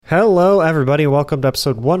Hello, everybody. Welcome to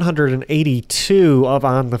episode 182 of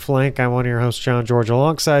On the Flank. I'm one of your hosts, John George,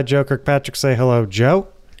 alongside Joe Kirkpatrick. Say hello, Joe.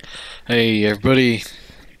 Hey, everybody.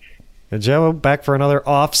 And Joe, back for another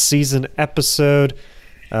off-season episode.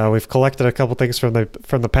 We've collected a couple things from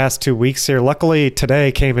the past 2 weeks here. Luckily,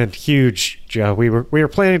 today came in huge, Joe. We were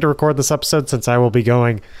planning to record this episode since I will be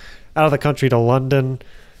going out of the country to London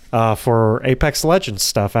for Apex Legends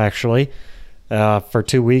stuff, actually. For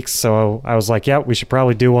 2 weeks, so I was like, yeah, we should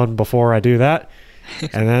probably do one before I do that.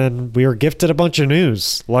 And then we were gifted a bunch of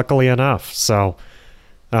news, luckily enough. So,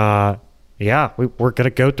 we're going to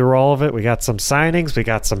go through all of it. We got some signings. We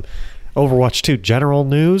got some Overwatch 2 general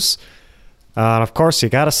news. And of course, you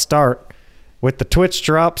got to start with the Twitch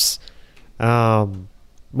drops.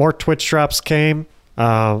 More Twitch drops came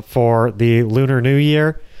for the Lunar New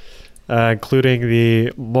Year. Including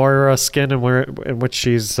the Moira skin in which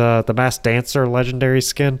she's the Masked Dancer legendary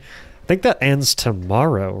skin. I think that ends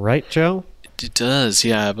tomorrow, right, Joe? It does,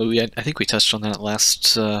 yeah. But I think we touched on that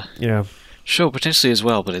last show potentially as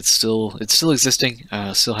well. But it's still existing.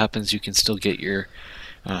 Still happens. You can still get your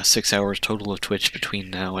 6 hours total of Twitch between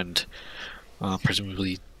now and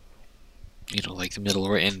presumably, like the middle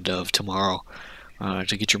or end of tomorrow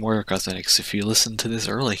to get your Moira cosmetics if you listen to this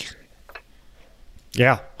early.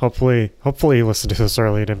 Yeah, hopefully you listened to this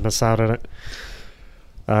early and didn't miss out on it.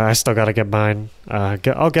 I still got to get mine. I'll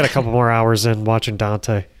get a couple more hours in watching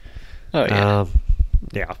Dante. Oh,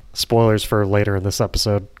 yeah. Spoilers for later in this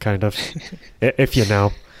episode, kind of, if you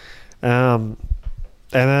know. And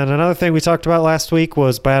then another thing we talked about last week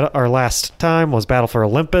was Battle for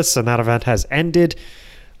Olympus, and that event has ended.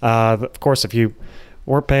 Of course, if you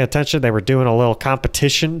weren't paying attention, they were doing a little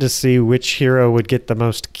competition to see which hero would get the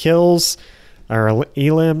most kills. Our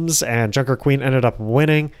elims, and Junker Queen ended up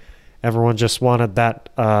winning. Everyone just wanted that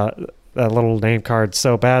little name card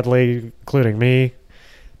so badly, including me.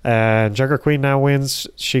 And Junker Queen now wins.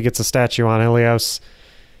 She gets a statue on Ilios.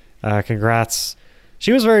 Congrats.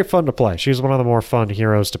 She was very fun to play. She was one of the more fun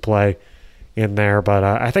heroes to play in there. But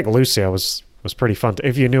I think Lucio was pretty fun.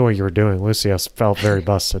 If you knew what you were doing, Lucio felt very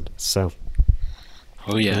busted. So,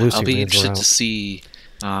 oh yeah, I'll be interested to see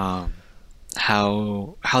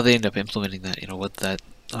how they end up implementing that. What that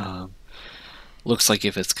looks like,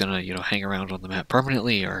 if it's gonna hang around on the map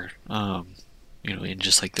permanently, or in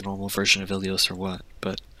just like the normal version of Ilios or what.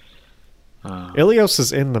 But Ilios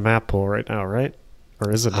is in the map pool right now, right?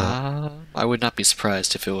 Or is it not? I would not be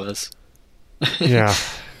surprised if it was. Yeah,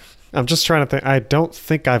 I'm just trying to think. I don't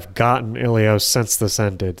think I've gotten Ilios since this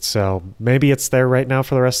ended, so maybe it's there right now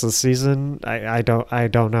for the rest of the season. I don't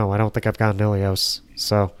know. I don't think I've gotten Ilios,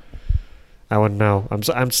 so I wouldn't know.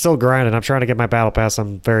 I'm still grinding. I'm trying to get my battle pass.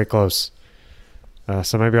 I'm very close.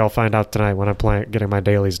 So maybe I'll find out tonight when I'm getting my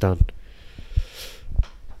dailies done.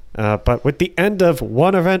 But with the end of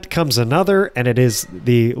one event comes another, and it is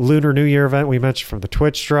the Lunar New Year event we mentioned from the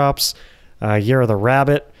Twitch drops. Year of the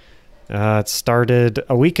Rabbit. It started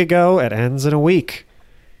a week ago. It ends in a week.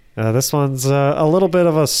 This one's a little bit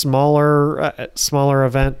of a smaller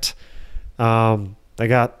event. They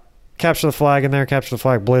got Capture the Flag in there, Capture the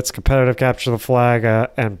Flag Blitz, Competitive Capture the Flag,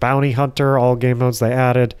 and Bounty Hunter, all game modes they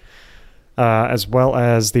added, as well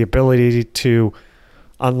as the ability to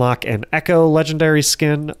unlock an Echo legendary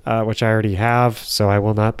skin, which I already have, so I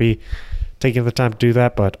will not be taking the time to do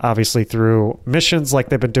that, but obviously through missions like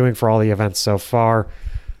they've been doing for all the events so far,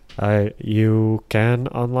 you can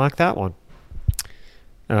unlock that one.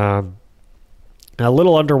 A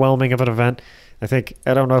little underwhelming of an event.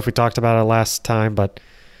 I don't know if we talked about it last time, but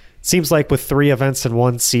seems like with 3 events in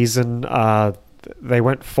one season, they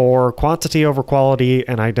went for quantity over quality,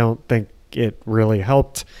 and I don't think it really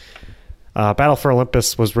helped. Battle for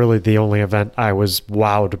Olympus was really the only event I was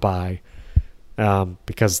wowed by,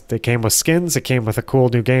 because it came with skins, it came with a cool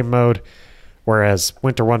new game mode, whereas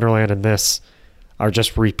Winter Wonderland and this are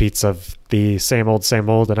just repeats of the same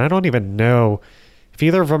old, and I don't even know if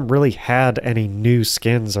either of them really had any new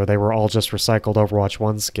skins, or they were all just recycled Overwatch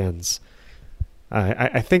 1 skins.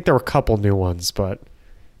 I think there were a couple new ones, but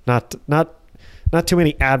not too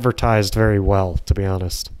many advertised very well, to be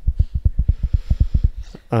honest.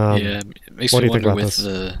 It makes me wonder with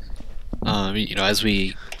the, as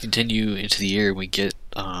we continue into the year, we get,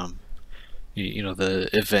 the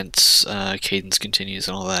events cadence continues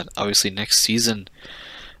and all that. Obviously, next season,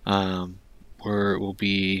 will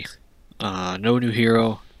be no new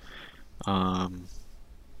hero.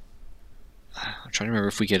 I'm trying to remember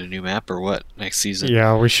if we get a new map or what next season.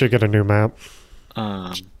 Yeah, we should get a new map.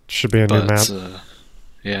 Should be a new map.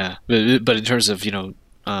 Yeah, but in terms of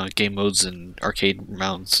game modes and arcade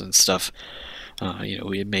mounts and stuff,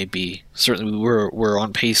 it may be, certainly we're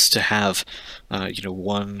on pace to have,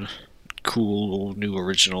 one cool new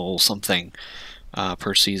original something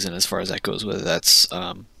per season as far as that goes. Whether that's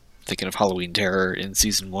thinking of Halloween Terror in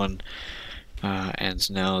season 1,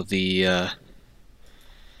 and now the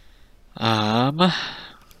Battle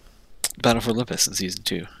for Olympus in season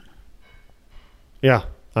 2. Yeah,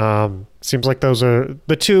 seems like those are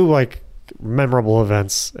the two like memorable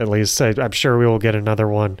events. At least I'm sure we will get another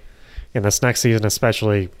one in this next season.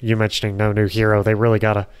 Especially you mentioning no new hero, they really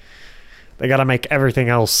gotta make everything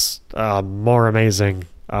else more amazing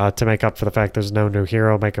to make up for the fact there's no new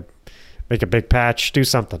hero. Make a big patch, do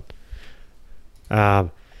something.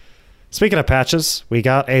 Speaking of patches, we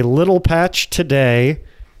got a little patch today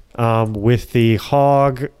with the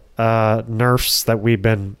Hog nerfs that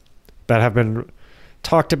have been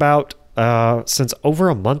talked about since over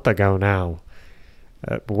a month ago now,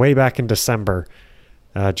 way back in December.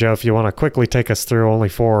 Joe, if you want to quickly take us through only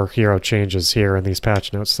 4 hero changes here in these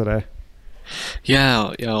patch notes today.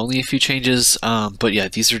 Yeah, only a few changes, but yeah,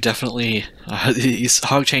 these are definitely these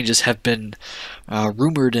Hog changes have been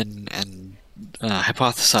rumored and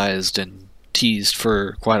hypothesized and teased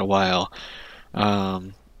for quite a while.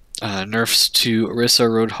 Nerfs to Orisa,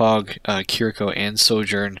 Roadhog, Kiriko, and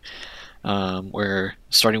Sojourn, where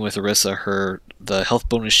starting with Orisa, the health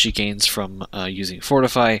bonus she gains from using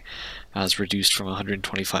Fortify is reduced from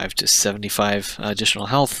 125 to 75 additional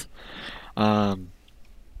health.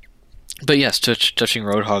 But yes, touching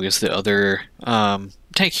Roadhog is the other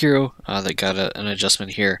tank hero that got an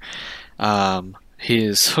adjustment here.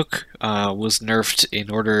 His hook was nerfed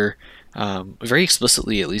in order, very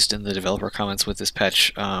explicitly, at least in the developer comments with this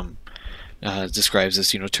patch, describes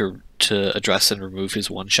this, to address and remove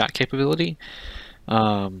his one-shot capability,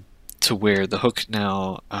 to where the hook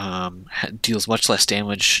now deals much less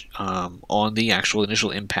damage on the actual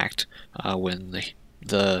initial impact when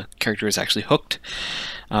the character is actually hooked,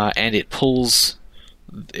 and it pulls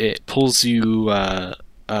you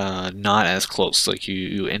not as close. Like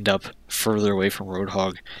you end up further away from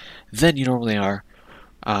Roadhog than you normally are,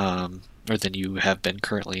 or than you have been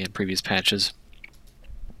currently in previous patches.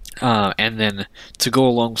 And then to go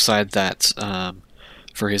alongside that,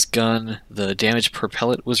 for his gun, the damage per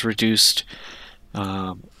pellet was reduced,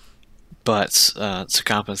 but to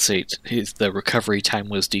compensate, the recovery time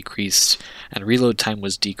was decreased and reload time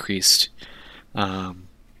was decreased,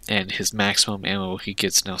 and his maximum ammo, he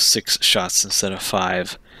gets now 6 shots instead of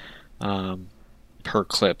 5 per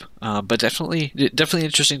clip. But definitely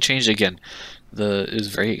interesting change. Again, it was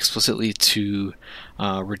very explicitly to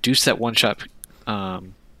reduce that one-shot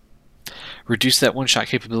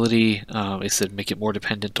capability. It said make it more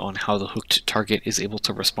dependent on how the hooked target is able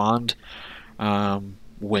to respond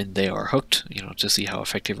when they are hooked, to see how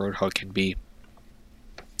effective Roadhog can be.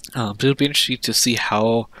 But it'll be interesting to see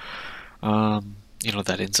how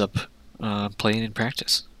that ends up playing in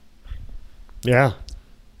practice. Yeah,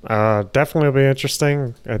 definitely will be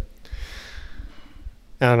interesting. I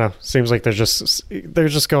don't know. Seems like they're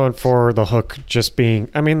just going for the hook just being.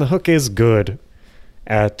 I mean, the hook is good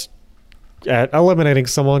at eliminating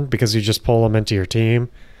someone because you just pull them into your team.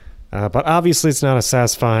 But obviously it's not as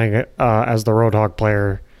satisfying as the Roadhog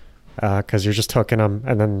player because you're just hooking them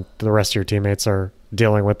and then the rest of your teammates are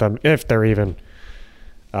dealing with them if they're even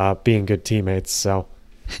being good teammates. So,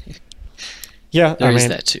 yeah. There is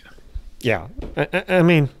that too. Yeah. I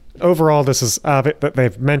mean, overall, this is that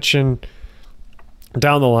they've mentioned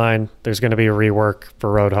down the line there's going to be a rework for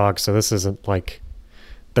Roadhog, so this isn't like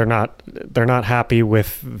they're not happy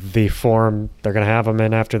with the form they're going to have him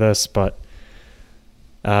in after this, but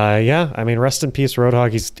yeah, I mean, rest in peace,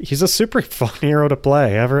 Roadhog. He's a super fun hero to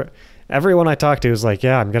play. Everyone I talk to is like,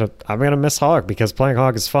 yeah, I'm gonna miss Hog because playing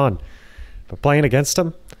Hog is fun, but playing against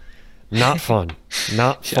him, not fun,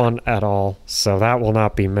 not fun at all. So that will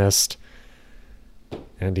not be missed.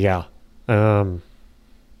 And yeah, and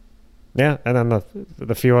then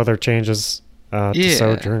the few other changes to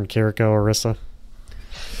Sojourn, Kiriko, Orisa.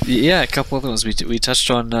 Yeah, a couple of those we touched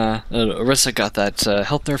on. Orisa got that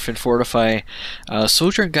health nerf and Fortify.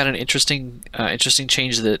 Sojourn got an interesting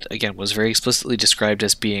change that again was very explicitly described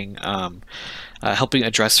as being helping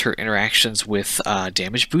address her interactions with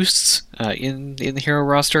damage boosts in the hero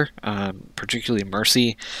roster, particularly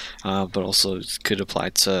Mercy, but also could apply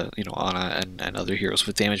to Ana and other heroes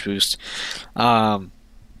with damage boost.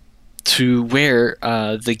 To where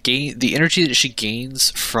the energy that she gains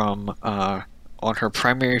from on her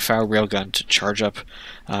primary fire railgun to charge up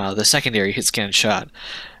the secondary hit scan shot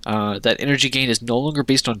that energy gain is no longer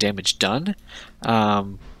based on damage done,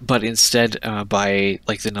 but instead by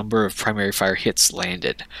like the number of primary fire hits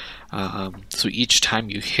landed. So each time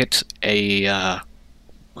you hit a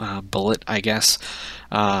bullet, I guess,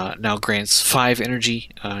 now grants 5 energy,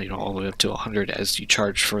 all the way up to 100 as you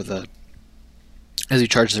charge the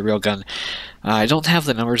railgun. I don't have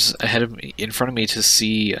the numbers in front of me to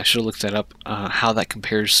see. I should have looked that up. How that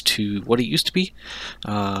compares to what it used to be,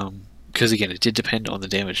 because again, it did depend on the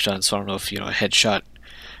damage done. So I don't know if a headshot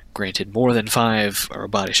granted more than 5 or a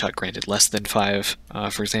body shot granted less than 5,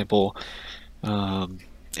 for example.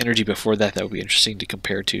 Energy before that would be interesting to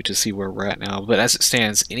compare to see where we're at now. But as it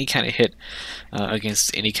stands, any kind of hit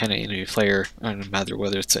against any kind of enemy player, no matter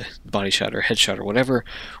whether it's a body shot or headshot or whatever,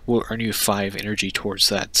 will earn you 5 energy towards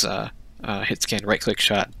that hit scan right click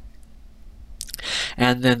shot.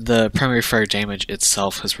 And then the primary fire damage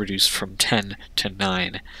itself has reduced from 10 to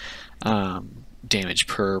 9 damage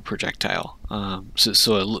per projectile.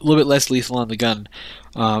 So a little bit less lethal on the gun,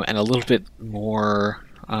 and a little bit more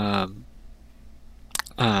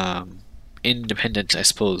independent, I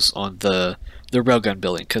suppose, on the railgun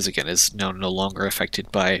building, because again, is now no longer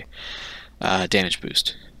affected by damage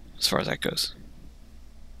boost as far as that goes.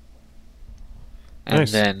 And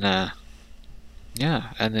nice. Then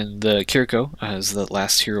and then the Kiriko is the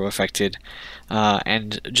last hero affected,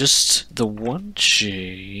 and just the one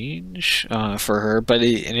change for her, but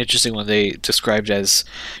an interesting one they described as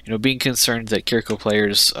being concerned that Kiriko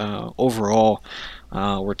players overall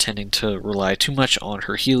were tending to rely too much on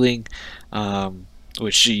her healing,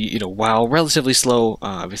 which she, while relatively slow,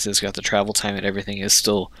 obviously it's got the travel time and everything, is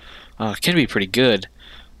still can be pretty good.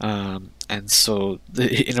 And so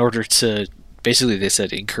in order to, basically they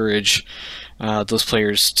said, encourage those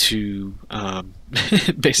players to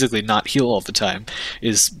basically not heal all the time,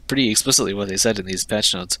 is pretty explicitly what they said in these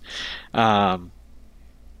patch notes.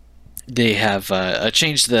 They have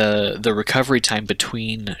changed the recovery time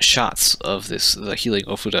between shots of the healing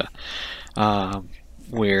Ofuda,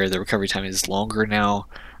 where the recovery time is longer now.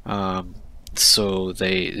 So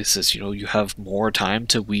it says you have more time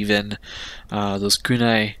to weave in those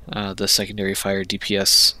kunai, the secondary fire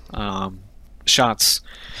DPS shots,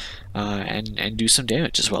 and do some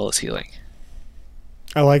damage as well as healing.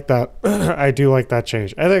 I like that. I do like that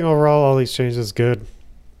change. I think overall all these changes is good.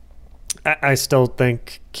 I still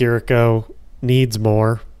think Kiriko needs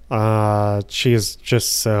more. She's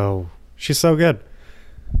so good.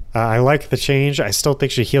 I like the change. I still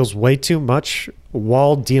think she heals way too much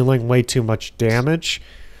while dealing way too much damage.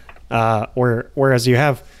 Whereas you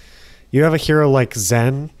have a hero like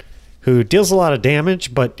Zen, who deals a lot of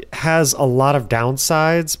damage but has a lot of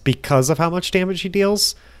downsides because of how much damage he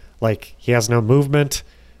deals. Like, he has no movement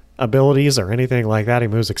abilities or anything like that. He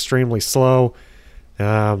moves extremely slow.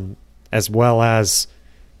 As well as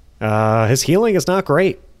his healing is not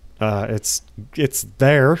great. It's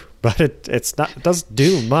there, but it doesn't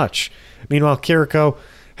do much. Meanwhile, Kiriko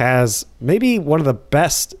has maybe one of the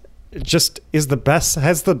best, has the best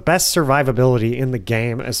survivability in the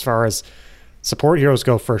game as far as support heroes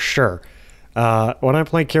go, for sure. When I'm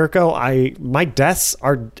playing Kiriko, my deaths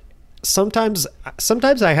are sometimes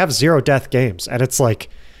I have 0 death games, and it's like,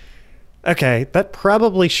 okay, that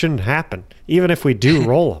probably shouldn't happen, even if we do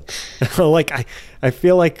roll them. Like, I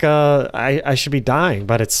feel like I should be dying,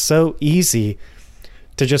 but it's so easy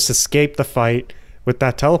to just escape the fight with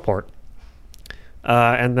that teleport.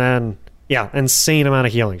 And then, insane amount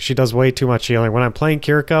of healing. She does way too much healing. When I'm playing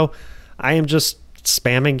Kiriko, I am just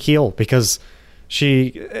spamming heal, because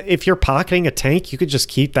if you're pocketing a tank, you could just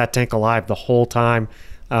keep that tank alive the whole time.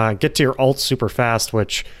 Get to your ult super fast,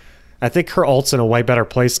 which I think her ult's in a way better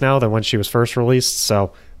place now than when she was first released,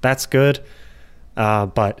 so that's good.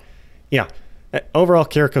 But yeah, overall,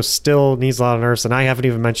 Kiriko still needs a lot of nerfs, and I haven't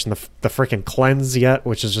even mentioned the freaking cleanse yet,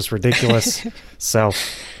 which is just ridiculous. So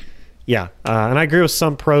yeah, and I agree with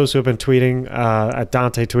some pros who have been tweeting.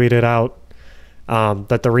 Dante tweeted out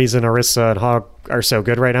that the reason Orisa and Hog are so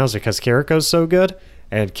good right now is because Kiriko's so good,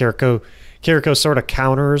 and Kiriko sort of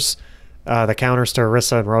counters the counters to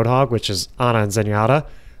Orisa and Roadhog, which is Ana and Zenyatta.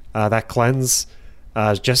 That cleanse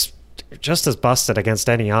just as busted against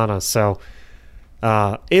any Ana. So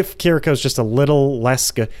if Kiriko's just a little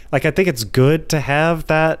less good, like, I think it's good to have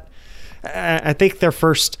that. I think their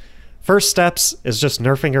first steps is just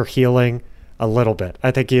nerfing her healing a little bit.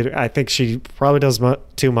 I think she probably does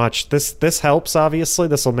too much. This helps, obviously.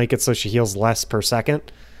 This will make it so she heals less per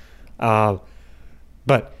second. But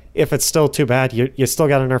if it's still too bad, you still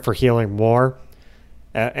got to nerf her healing more.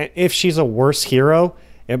 If she's a worse hero,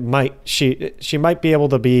 she might be able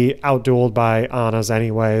to be outdueled by Ana's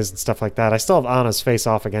anyways and stuff like that. I still have Ana's face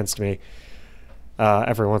off against me.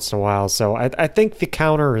 every once in a while. So I think the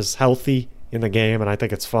counter is healthy in the game, and I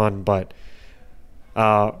think it's fun. But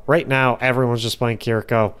right now, everyone's just playing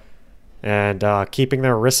Kiriko and keeping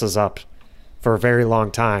their Orissas up for a very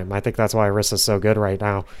long time. I think that's why Orissa's so good right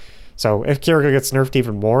now. So if Kiriko gets nerfed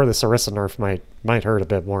even more, this Orisa nerf might hurt a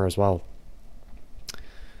bit more as well.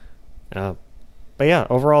 But yeah,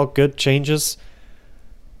 overall good changes.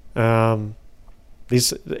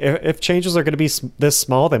 These if changes are going to be this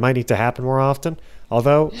small, they might need to happen more often.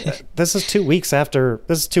 Although this is 2 weeks after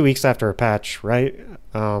a patch, right?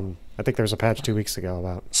 I think there was a patch 2 weeks ago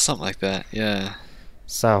about something like that. Yeah.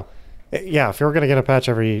 So, yeah, if you're going to get a patch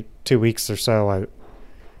every 2 weeks or so,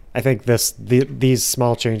 I think these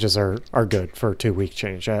small changes are good for a 2 week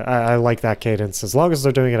change. I like that cadence as long as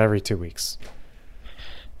they're doing it every 2 weeks.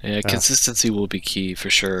 Yeah, consistency will be key for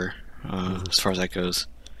sure as far as that goes.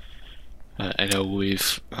 I know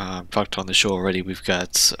we've talked on the show already. We've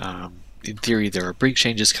got, in theory, there are Brig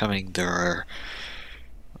changes coming. There are,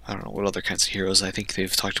 I don't know what other kinds of heroes. I think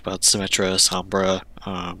they've talked about Symmetra, Sombra.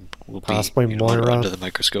 Will possibly be Moira under the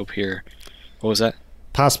microscope here. What was that?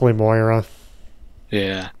 Possibly Moira.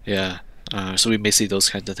 Yeah. So we may see those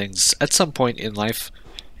kinds of things at some point in life.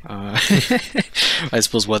 I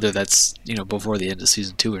suppose whether that's before the end of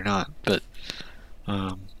season 2 or not, but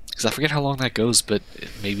because I forget how long that goes, but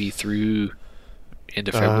maybe through end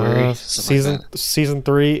of February. Season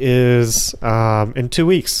 3 is in 2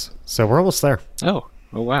 weeks, so we're almost there. Oh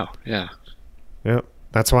wow, yeah. Yep,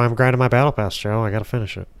 that's why I'm grinding my battle pass, Joe. I gotta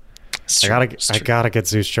finish it. I gotta get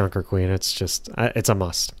Zeus Junker Queen. It's just it's a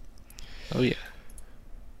must. Oh yeah.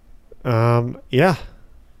 Yeah.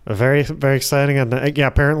 Very, very exciting. And yeah,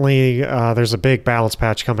 apparently there's a big balance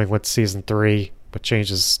patch coming with season 3, but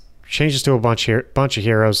changes to a bunch of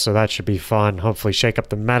heroes, so that should be fun. Hopefully shake up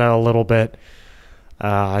the meta a little bit.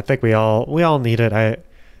 I think we all need it.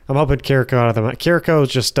 I'm hoping Kiriko out of the meta. Kiriko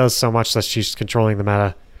just does so much that she's controlling the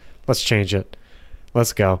meta. Let's change it.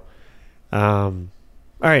 Let's go. All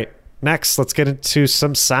right, next let's get into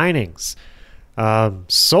some signings.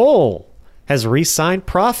 Seoul has re-signed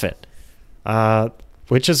Prophet.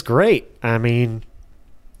 Which is great. I mean,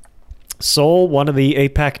 Seoul, one of the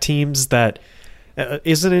APAC teams that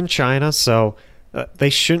isn't in China, so they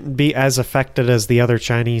shouldn't be as affected as the other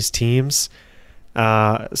Chinese teams. So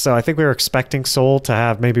I think we were expecting Seoul to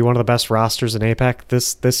have maybe one of the best rosters in APAC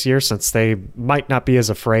this year, since they might not be as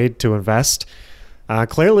afraid to invest.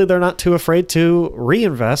 Clearly, they're not too afraid to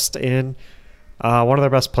reinvest in one of their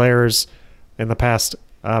best players in the past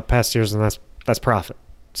years, and that's Prophet.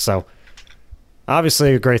 So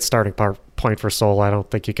obviously a great starting point for Seoul. I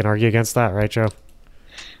don't think you can argue against that, right, Joe?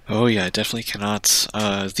 Oh yeah, definitely cannot.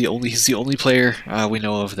 He's the only player we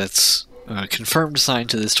know of that's confirmed signed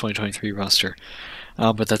to this 2023 roster.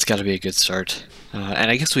 But that's got to be a good start.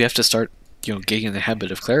 And I guess we have to start, getting in the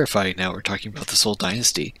habit of clarifying now. We're talking about the Seoul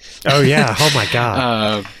Dynasty. Oh yeah! Oh my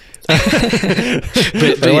god!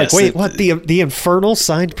 But yes, wait, what? The Infernal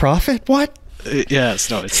signed Prophet? What?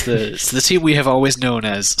 Yes, no, it's the team we have always known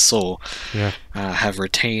as Seoul. Yeah, have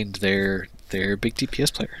retained their big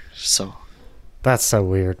DPS player. So that's so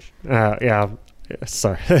weird. Yeah,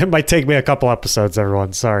 sorry. It might take me a couple episodes,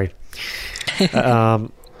 everyone. Sorry.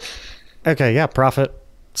 Okay, yeah, Prophet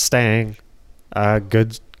staying.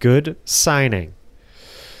 Good signing.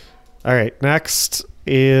 All right, next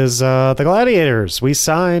is the Gladiators. We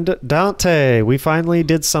signed Dante. We finally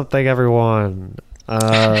did something, everyone.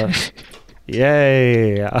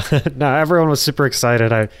 Yay. No, everyone was super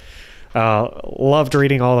excited. I loved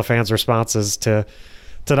reading all the fans' responses to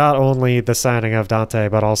not only the signing of Dante,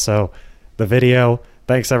 but also the video.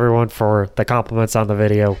 Thanks, everyone, for the compliments on the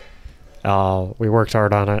video. We worked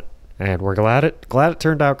hard on it, and we're glad it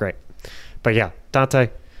turned out great. But yeah, Dante,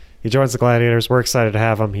 he joins the Gladiators. We're excited to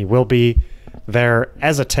have him. He will be there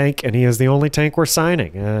as a tank, and he is the only tank we're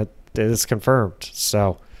signing. It is confirmed.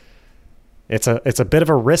 So it's a bit of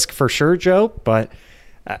a risk for sure, Joe, but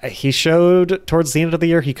he showed towards the end of the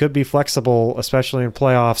year he could be flexible, especially in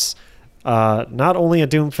playoffs. Not only a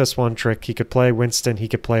Doomfist one trick, he could play Winston, he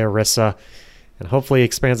could play Orisa, and hopefully he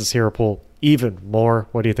expands his hero pool even more.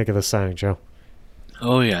 What do you think of this signing, Joe?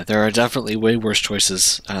 Oh yeah, there are definitely way worse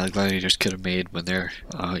choices Gladiators could have made when they're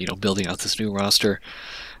building out this new roster.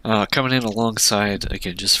 Coming in alongside,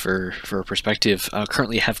 again, just for perspective,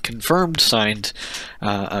 currently have confirmed signed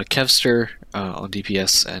Kevster on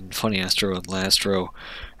DPS and Funny Astro and Lastro,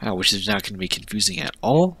 which is not going to be confusing at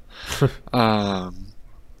all.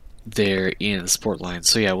 They're in the sport line,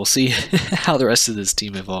 so yeah, we'll see how the rest of this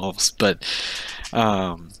team evolves. But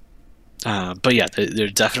yeah, they're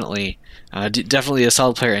definitely a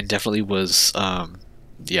solid player, and definitely was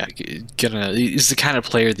is the kind of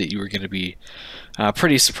player that you were gonna be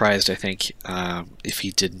pretty surprised, I think, if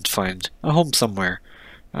he didn't find a home somewhere.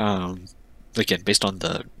 Again, based on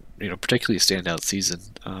the particularly standout season,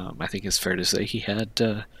 I think it's fair to say he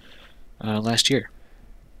had last year.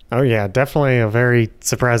 Oh yeah, definitely a very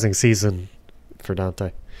surprising season for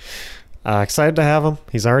Dante. Excited to have him.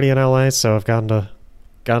 He's already in LA, so I've gotten to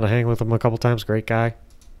hang with him a couple times. Great guy.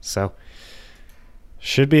 So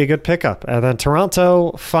should be a good pickup. And then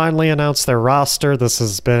Toronto finally announced their roster. This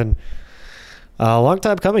has been a long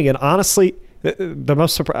time coming, and honestly, the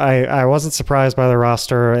most I wasn't surprised by the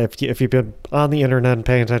roster. If you've been on the internet and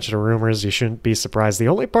paying attention to rumors, you shouldn't be surprised. The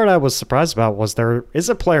only part I was surprised about was there is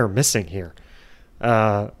a player missing here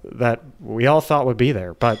that we all thought would be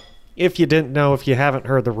there. But if you didn't know, if you haven't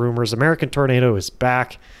heard the rumors, American Tornado is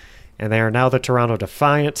back, and they are now the Toronto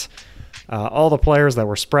Defiant. All the players that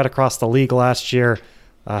were spread across the league last year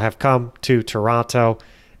have come to Toronto,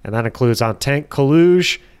 and that includes on tank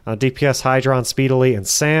Kaluge, on DPS Hydron Speedily, and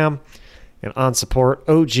Sam, and on support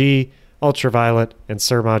OG, Ultraviolet, and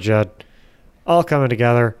Sir Majed, all coming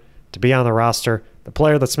together to be on the roster. The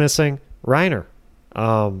player that's missing, Reiner.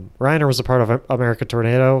 Reiner was a part of American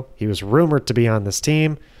Tornado. He was rumored to be on this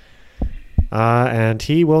team, and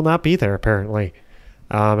he will not be there apparently.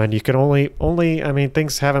 And you can only I mean,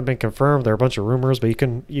 things haven't been confirmed. There are a bunch of rumors, but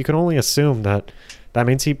you can only assume that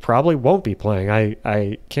means he probably won't be playing.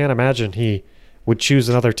 I can't imagine he would choose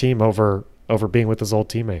another team over being with his old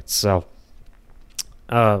teammates. So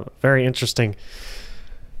very interesting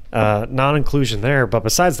non-inclusion there. But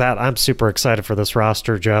besides that, I'm super excited for this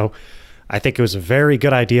roster, Joe. I think it was a very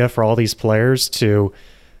good idea for all these players to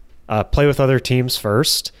play with other teams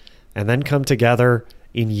first and then come together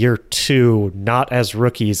in year 2, not as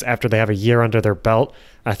rookies after they have a year under their belt.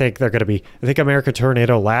 I think American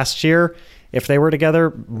Tornado last year, if they were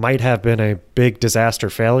together, might have been a big disaster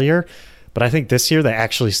failure. But I think this year they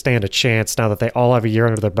actually stand a chance now that they all have a year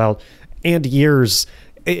under their belt. And years,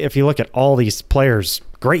 if you look at all these players,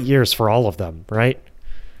 great years for all of them, right?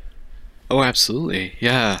 Oh, absolutely.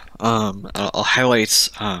 Yeah. I'll highlight,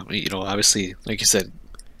 obviously, like you said,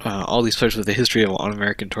 all these players with a history of on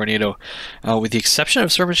American Tornado, with the exception of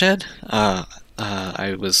Sermached.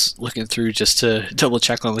 I was looking through just to double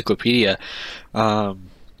check on Wikipedia.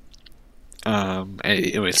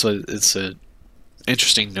 Anyway, so it's a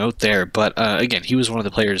interesting note there. But again, he was one of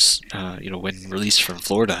the players. When released from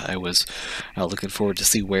Florida, I was looking forward to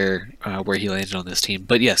see where he landed on this team.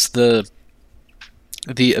 But yes, the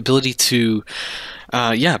ability to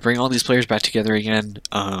bring all these players back together again.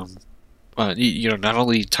 Not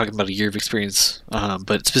only talking about a year of experience,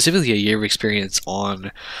 but specifically a year of experience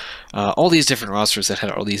on all these different rosters that had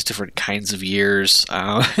all these different kinds of years,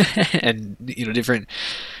 and different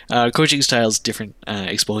coaching styles, different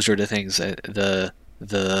exposure to things. The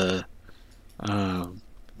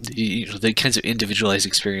kinds of individualized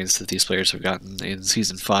experience that these players have gotten in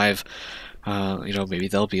season 5. Maybe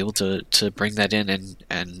they'll be able to bring that in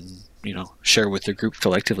and share with the group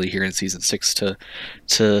collectively here in season 6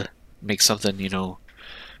 to make something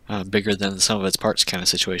bigger than the sum of its parts kind of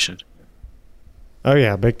situation. Oh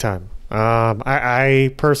yeah, big time.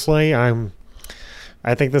 I personally, I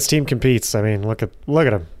think this team competes. I mean, look at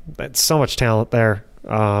them. It's so much talent there.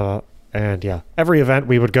 And yeah, every event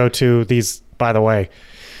we would go to, by the way,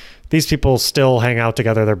 these people still hang out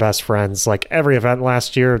together. They're best friends. Like every event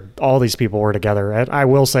last year, all these people were together. And I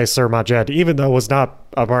will say Sir Majed, even though was not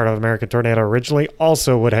a part of American Tornado originally,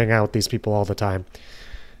 also would hang out with these people all the time.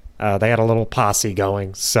 They had a little posse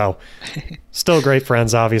going. So still great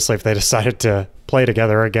friends, obviously, if they decided to play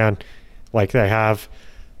together again like they have.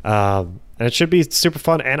 And it should be super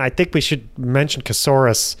fun. And I think we should mention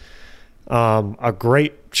Kasoris.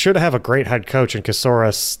 Should have a great head coach in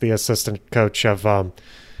Kasoris, the assistant coach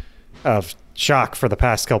of Shock for the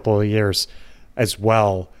past couple of years as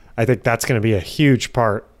well. I think that's going to be a huge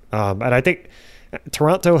part. And I think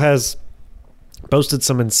Toronto has boasted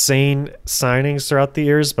some insane signings throughout the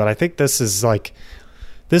years, but I think this is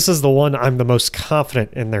the one I'm the most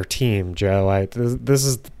confident in their team, Joe. This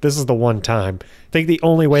is the one time. I think the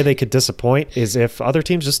only way they could disappoint is if other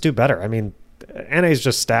teams just do better. I mean, NA's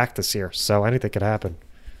just stacked this year, so anything could happen.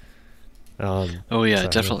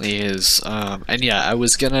 It definitely is. And yeah, I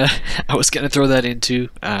was gonna throw that into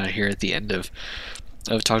here at the end of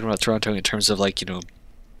talking about Toronto in terms of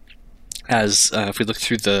as if we look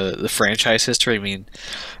through the franchise history. I mean,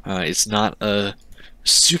 it's not a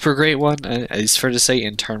super great one. It's fair to say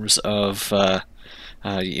in terms of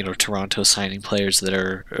Toronto signing players that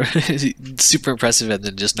are super impressive and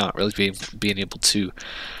then just not really being able to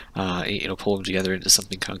pull them together into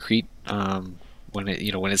something concrete when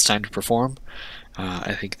it's time to perform.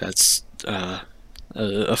 I think that's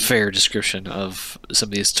a fair description of some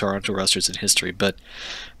of these Toronto rosters in history. But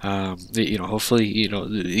hopefully,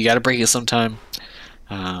 you got to break it sometime.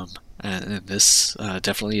 And this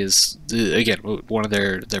definitely is, again, one of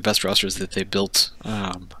their best rosters that they built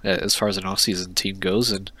as far as an off-season team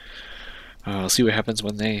goes. And we'll see what happens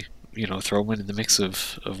when they throw them into the mix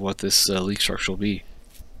of what this league structure will be.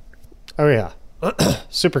 Oh yeah,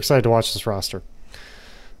 super excited to watch this roster.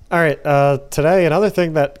 All right, today another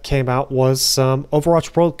thing that came out was some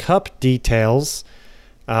Overwatch World Cup details,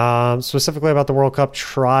 specifically about the World Cup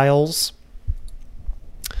trials.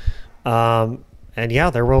 And yeah,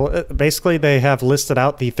 there will basically they have listed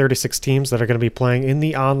out the 36 teams that are going to be playing in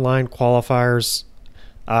the online qualifiers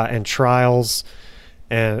and trials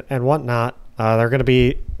and whatnot. They're going to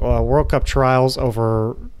be World Cup trials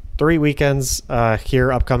over 3 weekends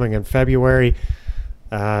here upcoming in February,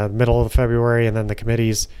 middle of February, and then the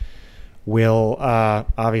committees will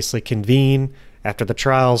obviously convene after the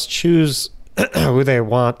trials, choose who they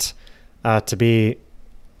want to be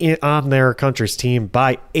on their country's team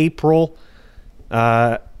by April,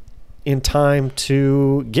 in time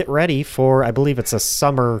to get ready for, I believe it's a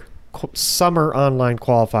summer online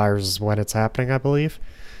qualifiers is when it's happening, I believe.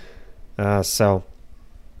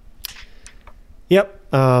 Yep.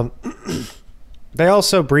 They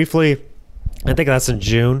also briefly, I think that's in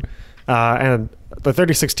June, and the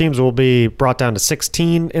 36 teams will be brought down to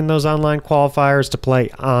 16 in those online qualifiers to play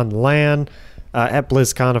on LAN at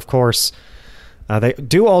BlizzCon, of course. They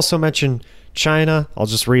do also mention China. I'll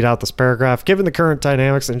just read out this paragraph. Given the current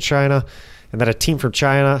dynamics in China and that a team from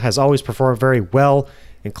China has always performed very well,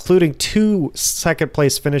 including 2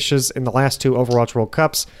 second-place finishes in the last 2 Overwatch World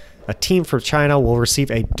Cups, a team from China will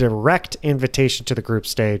receive a direct invitation to the group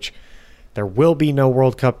stage. There will be no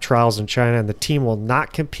World Cup trials in China, and the team will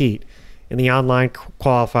not compete in the online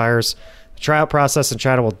qualifiers. The tryout process in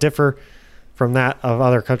China will differ from that of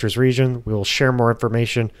other countries' region. We will share more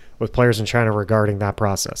information with players in China regarding that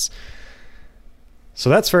process. So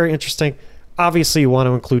that's very interesting. Obviously, you want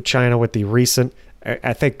to include China with the recent,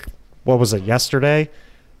 I think, what was it, yesterday?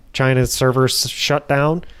 China's servers shut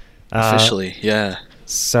down. Officially, yeah.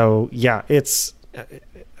 So, yeah,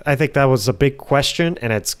 I think that was a big question,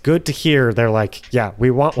 and it's good to hear they're like, yeah, we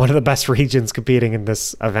want one of the best regions competing in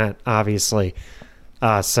this event, obviously.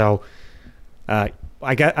 I'm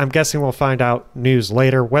guessing we'll find out news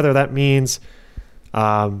later, whether that means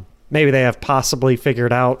maybe they have possibly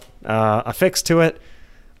figured out a fix to it,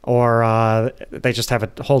 or they just have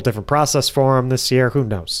a whole different process for them this year. Who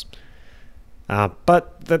knows?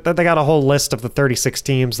 But they got a whole list of the 36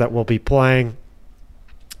 teams that will be playing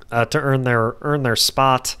to earn their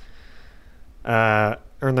spot.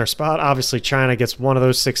 Obviously, China gets one of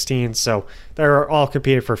those 16, so they're all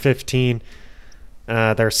competing for 15.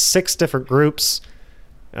 There's 6 different groups.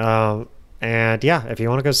 And yeah, if you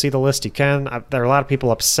want to go see the list, you can. There are a lot of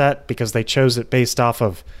people upset because they chose it based off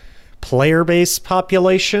of player-based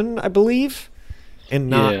population, I believe. And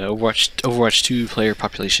not, Overwatch 2 player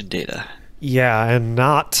population data. Yeah, and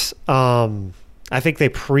not... I think in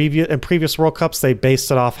previous World Cups, they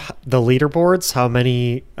based it off the leaderboards, how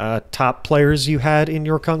many top players you had in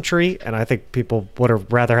your country. And I think people would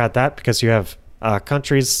have rather had that because you have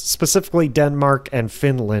countries, specifically Denmark and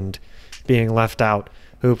Finland, being left out,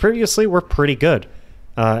 who previously were pretty good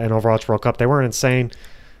in Overwatch World Cup. They weren't insane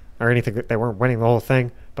or anything. They weren't winning the whole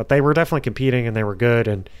thing, but they were definitely competing and they were good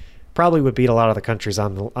and probably would beat a lot of the countries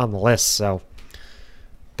on the list. So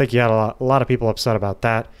I think you had a lot of people upset about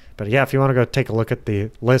that. But yeah, if you want to go take a look at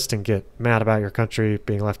the list and get mad about your country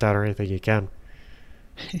being left out or anything, you can.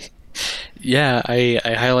 Yeah, I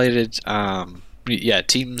highlighted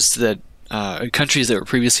teams that countries that were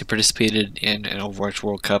previously participated in an Overwatch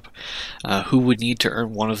World Cup who would need to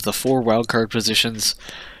earn one of the 4 wildcard positions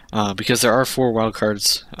because there are 4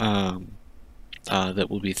 wildcards that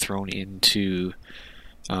will be thrown into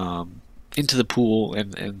the pool,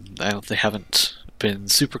 and they haven't been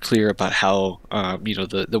super clear about how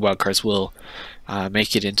the wildcards will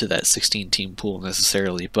make it into that 16-team pool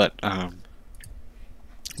necessarily, but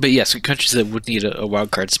yes, countries that would need a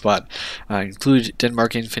wildcard spot include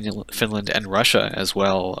Denmark and Finland and Russia as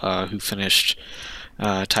well, who finished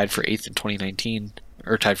tied for 8th in 2019,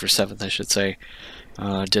 or tied for 7th, I should say.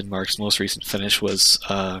 Denmark's most recent finish was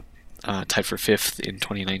tied for 5th in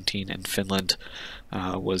 2019, and Finland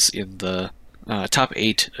was in the top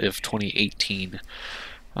 8 of 2018.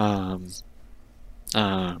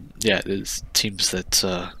 It's teams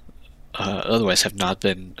that otherwise have not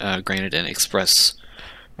been granted an express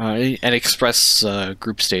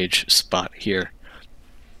group stage spot here.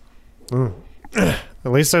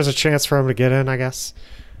 At least there's a chance for them to get in, I guess.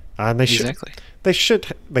 And they exactly. they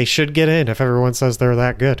should get in if everyone says they're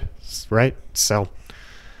that good, right? So,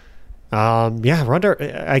 yeah,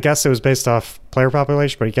 wonder. I guess it was based off player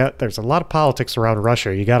population, but there's a lot of politics around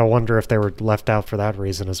Russia. You got to wonder if they were left out for that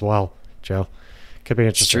reason as well, Joe. Could be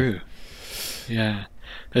interesting. It's true. Yeah,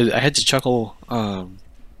 I had to chuckle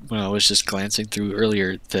when I was just glancing through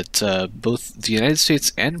earlier that both the United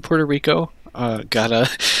States and Puerto Rico got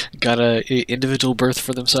a individual berth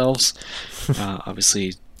for themselves.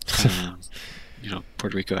 Obviously,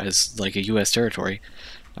 Puerto Rico has like a U.S. territory,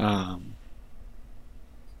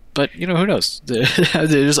 but who knows?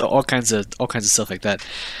 There's all kinds of stuff like that.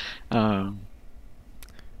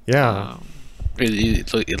 Yeah.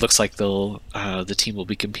 It looks like the team will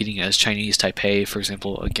be competing as Chinese Taipei, for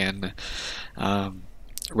example, again,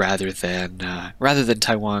 rather than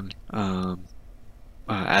Taiwan,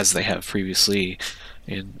 as they have previously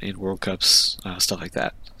in World Cups, stuff like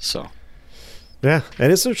that. So, yeah, it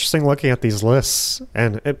is interesting looking at these lists,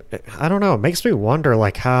 and I don't know, it makes me wonder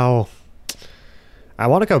like how. I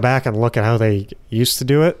want to go back and look at how they used to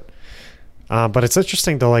do it, but it's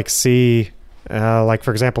interesting to like see. Like,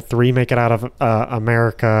 for example, 3 make it out of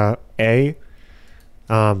America A,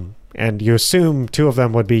 and you assume 2 of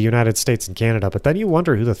them would be United States and Canada, but then you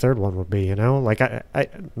wonder who the third one would be, Like, I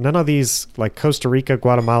none of these, like Costa Rica,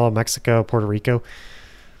 Guatemala, Mexico, Puerto Rico,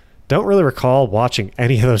 don't really recall watching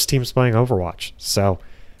any of those teams playing Overwatch. So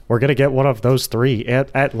we're going to get one of those 3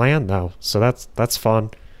 at LAN, though, so that's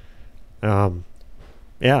fun.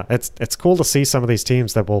 Yeah, it's cool to see some of these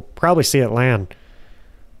teams that we'll probably see at LAN.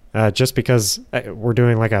 Just because we're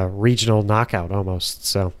doing like a regional knockout almost.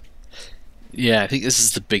 So, yeah, I think this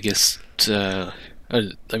is the biggest. I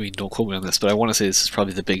mean, don't quote me on this, but I want to say this is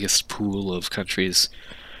probably the biggest pool of countries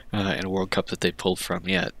in a World Cup that they pulled from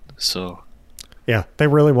yet. So, yeah, they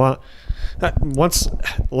really want.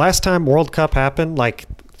 Last time World Cup happened, like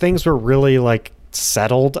things were really like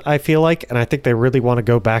settled. I feel like, and I think they really want to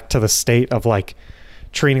go back to the state of like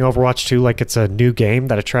treating Overwatch 2 like it's a new game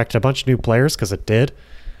that attracted a bunch of new players, because it did.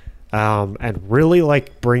 And really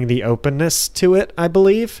like bring the openness to it, I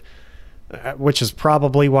believe, which is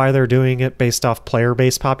probably why they're doing it based off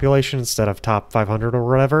player-based population instead of top 500 or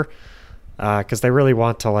whatever, because they really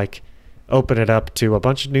want to like open it up to a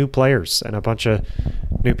bunch of new players and a bunch of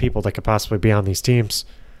new people that could possibly be on these teams.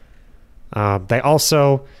 They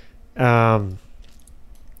also,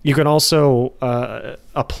 you can also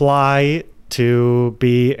apply to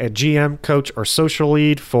be a GM, coach, or social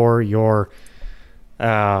lead for your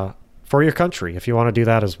country if you want to do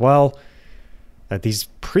that as well. These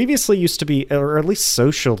previously used to be, or at least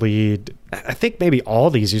social lead, I think maybe all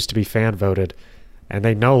these used to be fan voted, and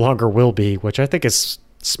they no longer will be, which I think is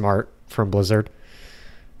smart from Blizzard.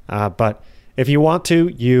 But if you want to,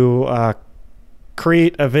 you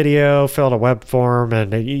create a video, fill out a web form,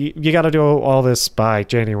 and you got to do all this by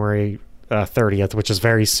January 30th, which is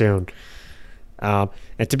very soon. And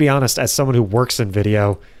to be honest, as someone who works in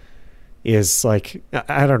video, is like,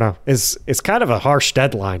 I don't know, is kind of a harsh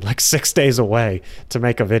deadline, like 6 days away to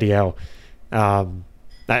make a video.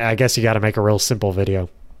 I guess you got to make a real simple video.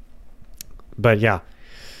 But yeah,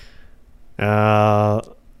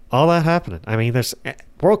 all that happening. I mean, there's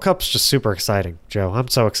World Cup's just super exciting, Joe. I'm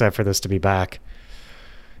so excited for this to be back.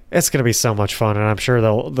 It's going to be so much fun, and I'm sure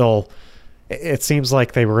they'll. It seems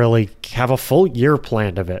like they really have a full year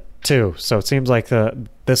planned of it too. So it seems like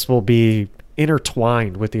this will be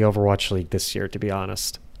intertwined with the Overwatch League this year, to be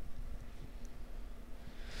honest.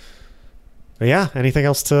 But yeah, anything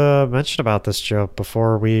else to mention about this, Joe,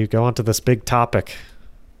 before we go on to this big topic?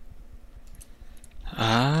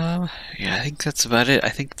 Yeah, I think that's about it. I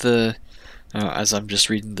think as I'm just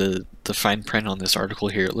reading the fine print on this article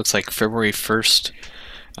here, it looks like February 1st,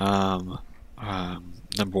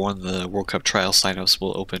 number one, the World Cup trial signups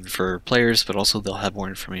will open for players, but also they'll have more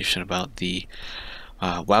information about the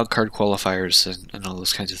wildcard qualifiers and all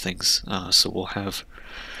those kinds of things. So we'll have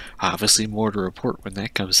obviously more to report when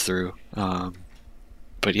that comes through.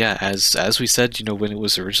 But yeah, as we said, when it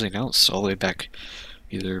was originally announced, all the way back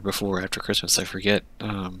either before or after Christmas, I forget.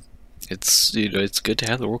 It's good to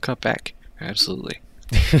have the World Cup back. Absolutely.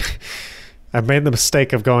 I've made the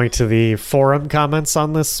mistake of going to the forum comments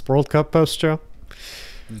on this World Cup post, Joe.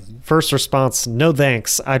 Mm-hmm. First response: no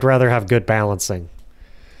thanks. I'd rather have good balancing.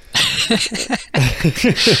 That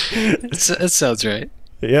sounds right.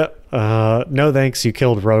 Yeah. No thanks. You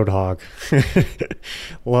killed Roadhog.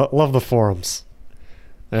 Love the forums.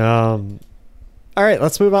 All right,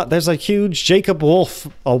 let's move on. There's a huge Jacob Wolf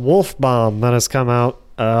bomb that has come out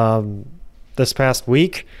this past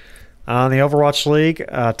week on the Overwatch League.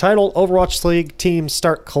 Titled Overwatch League teams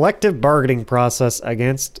start collective bargaining process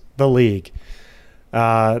against the league.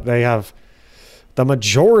 They have The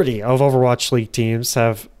majority of Overwatch League teams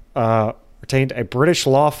have retained a British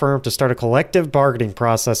law firm to start a collective bargaining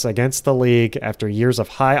process against the league after years of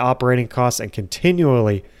high operating costs and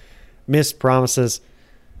continually missed promises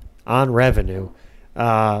on revenue.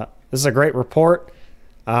 This is a great report.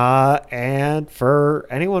 And for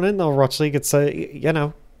anyone in the Overwatch League, it's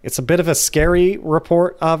a bit of a scary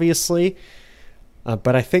report, obviously.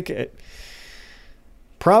 But I think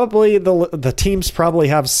probably the teams probably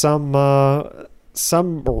have some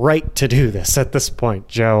right to do this at this point,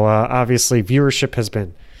 Joe. Obviously, viewership has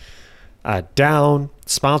been down.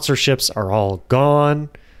 Sponsorships are all gone.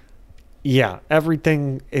 Yeah,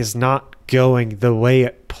 everything is not going the way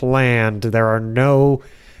it planned. There are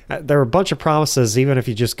a bunch of promises, even if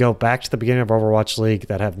you just go back to the beginning of Overwatch League,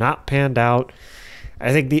 that have not panned out.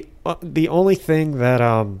 I think the only thing that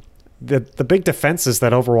the big defenses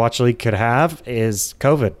that Overwatch League could have is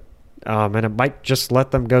COVID, and it might just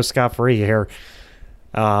let them go scot-free here.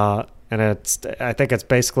 And I think it's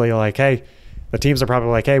basically like, hey, the teams are probably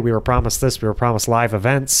like, hey, we were promised this, we were promised live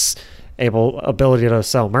events, ability to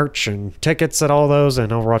sell merch and tickets and all those,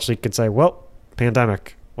 and Overwatch League could say, well,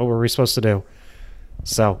 pandemic, what were we supposed to do?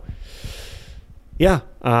 So, yeah,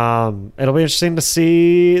 it'll be interesting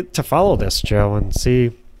to follow this, Joe, and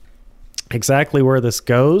see exactly where this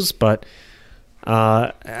goes, but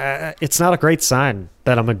it's not a great sign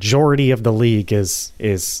that a majority of the league is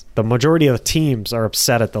the majority of the teams are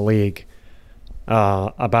upset at the league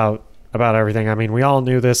about everything. I mean, we all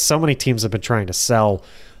knew this. So many teams have been trying to sell.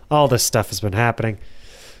 All this stuff has been happening.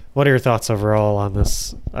 What are your thoughts overall on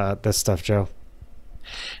this stuff, Joe?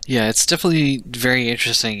 Yeah, it's definitely very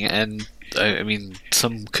interesting, and I mean,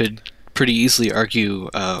 some could pretty easily argue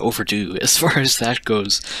overdue as far as that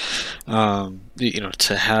goes.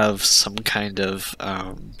 To have some kind of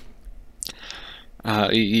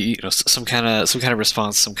some kind of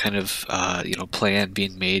response, some kind of plan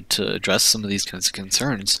being made to address some of these kinds of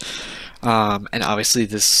concerns, and obviously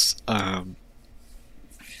this.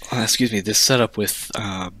 This setup with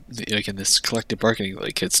again, this collective bargaining,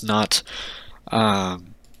 like it's not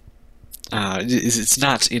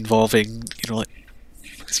involving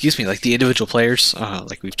like the individual players,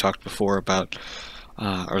 like we've talked before about,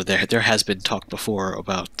 or there has been talk before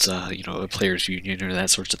about a players union or that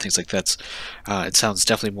sorts of things like that. It sounds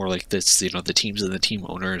definitely more like this, the teams and the team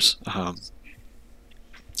owners.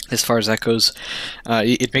 As far as that goes,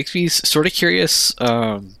 it makes me sort of curious.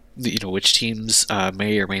 Which teams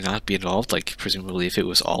may or may not be involved. Like, presumably, if it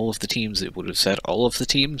was all of the teams, it would have said all of the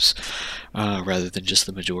teams, rather than just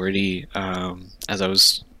the majority. As I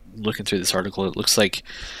was looking through this article, it looks like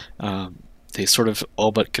they sort of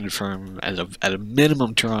all but confirm at a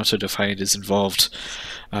minimum Toronto Defiant is involved,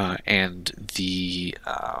 and the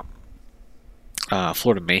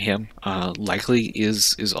Florida Mayhem likely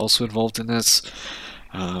is also involved in this.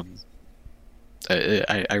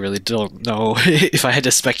 I really don't know if I had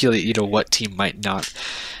to speculate, what team might not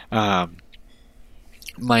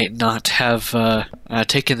have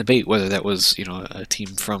taken the bait, whether that was, a team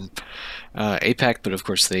from APAC, but of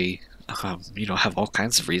course they, have all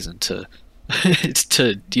kinds of reason to,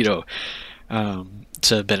 to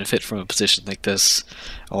benefit from a position like this,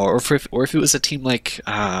 or if it was a team like,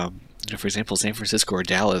 for example, San Francisco or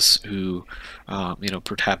Dallas, who,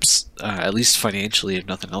 perhaps at least financially, if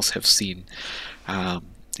nothing else, have seen,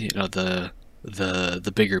 the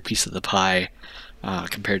bigger piece of the pie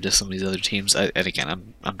compared to some of these other teams. And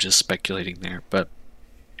again, I'm just speculating there, but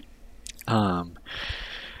yeah,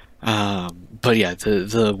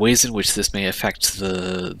 the ways in which this may affect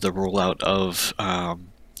the rollout of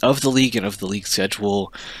the league and of the league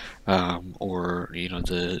schedule. Or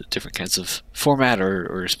the different kinds of format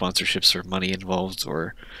or sponsorships or money involved,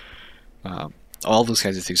 or all those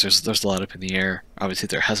kinds of things. There's a lot up in the air. Obviously,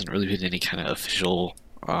 there hasn't really been any kind of official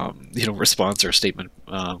response or statement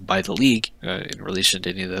by the league in relation to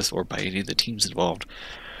any of this, or by any of the teams involved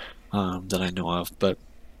that I know of. But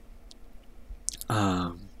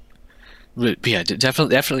yeah,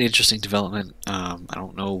 definitely interesting development. I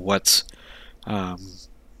don't know what.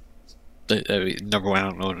 Number one, I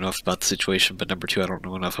don't know enough about the situation, but number two, I don't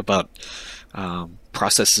know enough about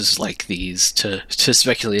processes like these to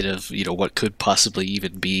speculate of what could possibly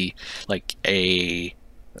even be like a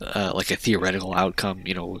theoretical outcome.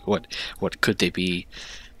 What could they be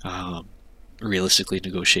realistically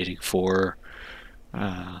negotiating for?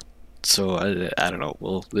 So I don't know.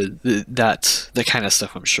 Well, that kind of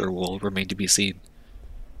stuff I'm sure will remain to be seen.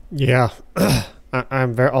 Yeah.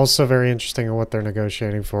 I'm also very interested in what they're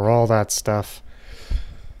negotiating for, all that stuff.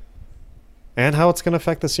 And how it's going to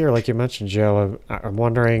affect this year, like you mentioned, Joe. I'm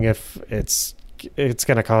wondering if it's it's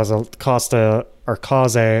going to cause a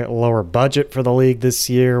lower budget for the league this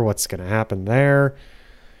year? What's going to happen there?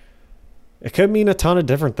 It could mean a ton of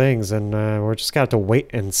different things, and we're just got to wait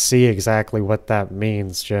and see exactly what that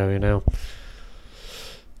means, Joe. You know,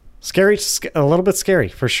 scary, a little bit scary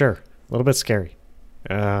for sure, a little bit scary.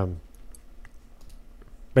 But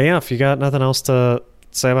yeah, if you got nothing else to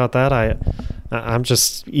say about that, I'm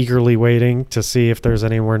just eagerly waiting to see if there's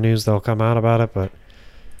any more news that'll come out about it. But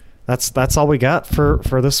that's all we got for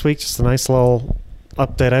this week. Just a nice little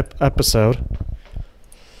update episode.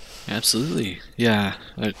 Absolutely, yeah.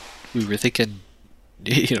 We were thinking,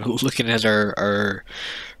 looking at our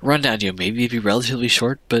rundown, maybe it'd be relatively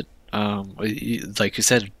short, but like you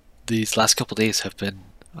said, these last couple of days have been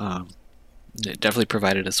definitely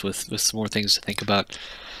provided us with some more things to think about.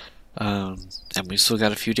 And we still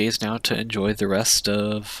got a few days now to enjoy the rest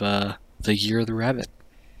of the Year of the Rabbit.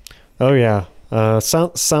 Oh yeah,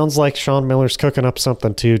 sounds like Sean Miller's cooking up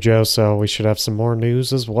something too, Joe. So we should have some more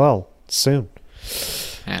news as well soon.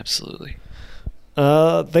 Absolutely.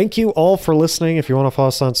 Thank you all for listening. If you want to follow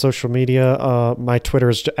us on social media, my Twitter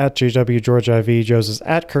is at JWGeorgeIV. Joe's is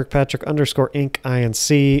at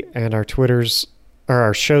KirkPatrick_INC, and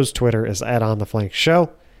our show's Twitter is at On the Flank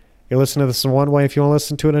Show. You listen to this in one way. If you want to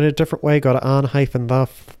listen to it in a different way, go to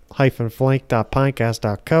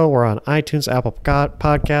on-the-flank.pinecast.co. We're on iTunes, Apple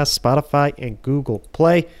Podcasts, Spotify, and Google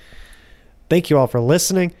Play. Thank you all for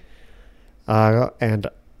listening. And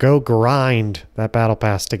go grind that battle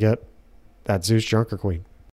pass to get that Zeus Junker Queen.